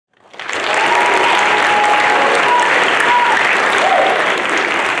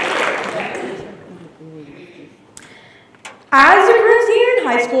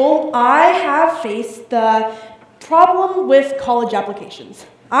I have faced the problem with college applications.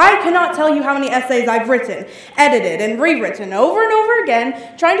 I cannot tell you how many essays I've written, edited, and rewritten over and over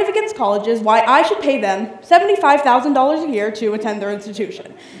again trying to convince colleges why I should pay them $75,000 a year to attend their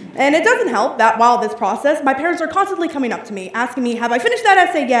institution. And it doesn't help that while this process, my parents are constantly coming up to me, asking me, have I finished that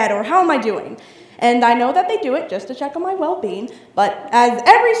essay yet, or how am I doing? And I know that they do it just to check on my well-being, but as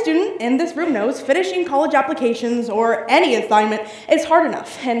every student in this room knows, finishing college applications or any assignment is hard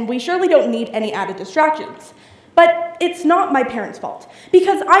enough, and we surely don't need any added distractions. But it's not my parents' fault,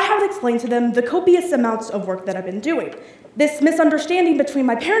 because I haven't explained to them the copious amounts of work that I've been doing. This misunderstanding between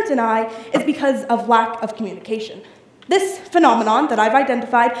my parents and I is because of lack of communication. This phenomenon that I've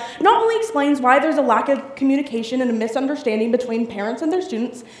identified not only explains why there's a lack of communication and a misunderstanding between parents and their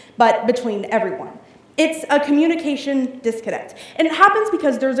students, but between everyone. It's a communication disconnect, and it happens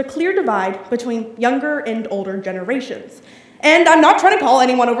because there's a clear divide between younger and older generations. And I'm not trying to call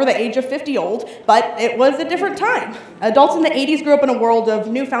anyone over the age of 50 old, but it was a different time. Adults in the 80s grew up in a world of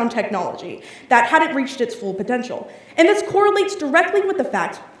newfound technology that hadn't reached its full potential. And this correlates directly with the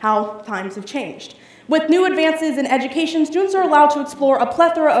fact how times have changed. With new advances in education, students are allowed to explore a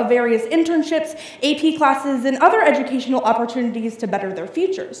plethora of various internships, AP classes, and other educational opportunities to better their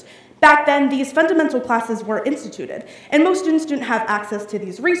futures. Back then, these fundamental classes were instituted, and most students didn't have access to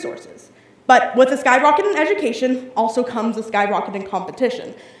these resources. But with a skyrocket in education also comes a skyrocket in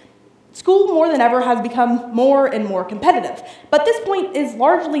competition. School more than ever has become more and more competitive, but this point is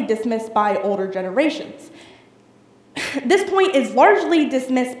largely dismissed by older generations. And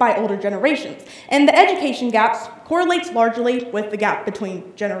the education gaps correlates largely with the gap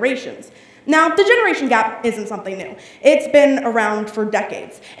between generations. Now, the generation gap isn't something new. It's been around for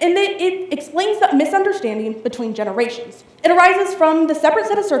decades, and it explains that misunderstanding between generations. It arises from the separate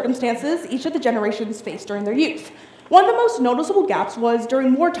set of circumstances each of the generations faced during their youth. One of the most noticeable gaps was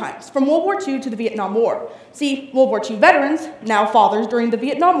during war times, from World War II to the Vietnam War. See, World War II veterans, now fathers during the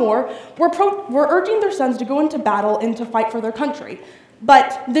Vietnam War, were urging their sons to go into battle and to fight for their country.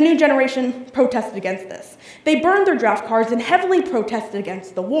 But the new generation protested against this. They burned their draft cards and heavily protested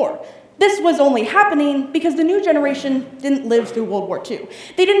against the war. This was only happening because the new generation didn't live through World War II.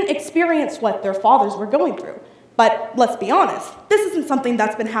 They didn't experience what their fathers were going through. But let's be honest, this isn't something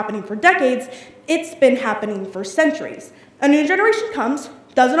that's been happening for decades, it's been happening for centuries. A new generation comes,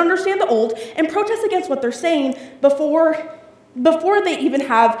 doesn't understand the old, and protests against what they're saying before they even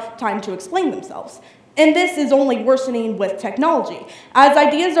have time to explain themselves. And this is only worsening with technology, as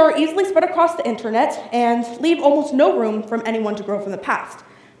ideas are easily spread across the internet and leave almost no room for anyone to grow from the past.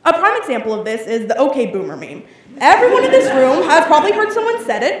 A prime example of this is the OK Boomer meme. Everyone in this room has probably heard someone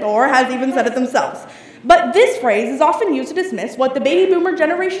said it, or has even said it themselves. But this phrase is often used to dismiss what the baby boomer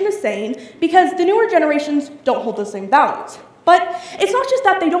generation is saying because the newer generations don't hold those same values. But it's not just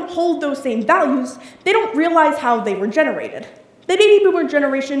that they don't hold those same values, they don't realize how they were generated. The baby boomer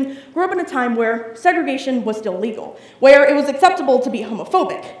generation grew up in a time where segregation was still legal, where it was acceptable to be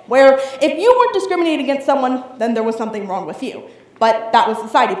homophobic, where if you weren't discriminating against someone, then there was something wrong with you. But that was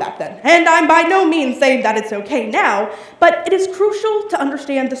society back then. And I'm by no means saying that it's okay now, but it is crucial to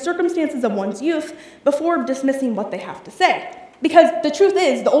understand the circumstances of one's youth before dismissing what they have to say. Because the truth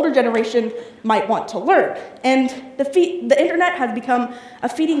is, the older generation might want to learn, and the internet has become a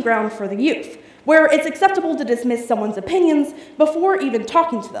feeding ground for the youth, where it's acceptable to dismiss someone's opinions before even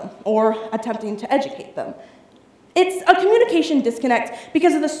talking to them or attempting to educate them. It's a communication disconnect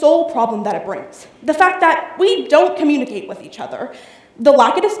because of the sole problem that it brings. The fact that we don't communicate with each other. The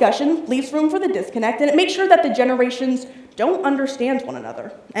lack of discussion leaves room for the disconnect, and it makes sure that the generations don't understand one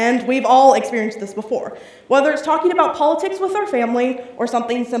another. And we've all experienced this before, whether it's talking about politics with our family or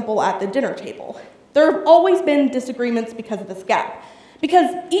something simple at the dinner table. There have always been disagreements because of this gap,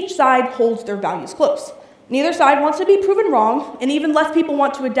 because each side holds their values close. Neither side wants to be proven wrong, and even less people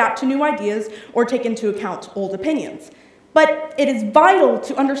want to adapt to new ideas or take into account old opinions. But it is vital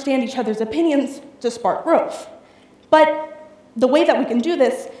to understand each other's opinions to spark growth. But the way that we can do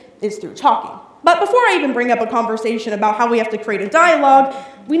this is through talking. But before I even bring up a conversation about how we have to create a dialogue,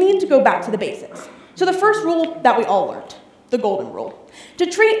 we need to go back to the basics. So the first rule that we all learned, the golden rule, to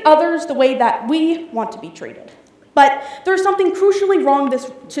treat others the way that we want to be treated. But there's something crucially wrong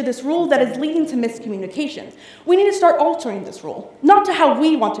to this rule that is leading to miscommunication. We need to start altering this rule, not to how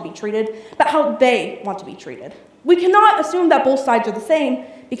we want to be treated, but how they want to be treated. We cannot assume that both sides are the same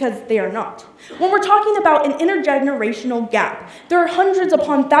because they are not. When we're talking about an intergenerational gap, there are hundreds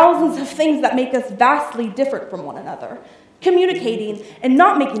upon thousands of things that make us vastly different from one another. Communicating and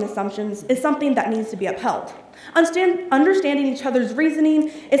not making assumptions is something that needs to be upheld. Understanding each other's reasoning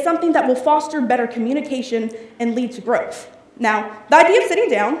is something that will foster better communication and lead to growth. Now, the idea of sitting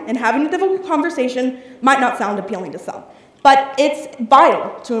down and having a difficult conversation might not sound appealing to some, but it's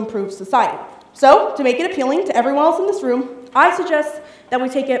vital to improve society. So, to make it appealing to everyone else in this room, I suggest that we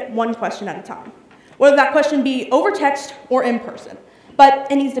take it one question at a time. Whether that question be over text or in person,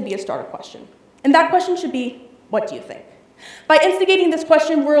 but it needs to be a starter question. And that question should be, what do you think? By instigating this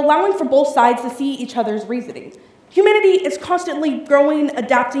question, we're allowing for both sides to see each other's reasoning. Humanity is constantly growing,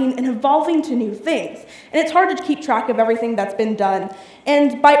 adapting, and evolving to new things, and it's hard to keep track of everything that's been done.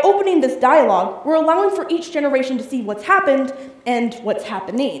 And by opening this dialogue, we're allowing for each generation to see what's happened and what's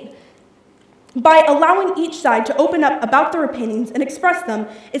happening. By allowing each side to open up about their opinions and express them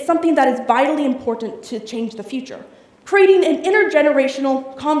is something that is vitally important to change the future. Creating an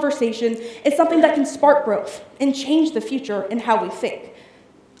intergenerational conversation is something that can spark growth and change the future in how we think.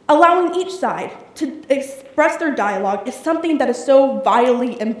 Allowing each side to express their dialogue is something that is so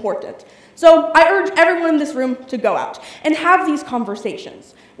vitally important. So I urge everyone in this room to go out and have these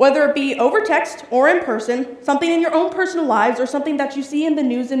conversations, whether it be over text or in person, something in your own personal lives or something that you see in the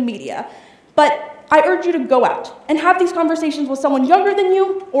news and media. But I urge you to go out and have these conversations with someone younger than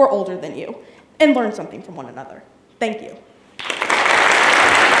you or older than you and learn something from one another. Thank you.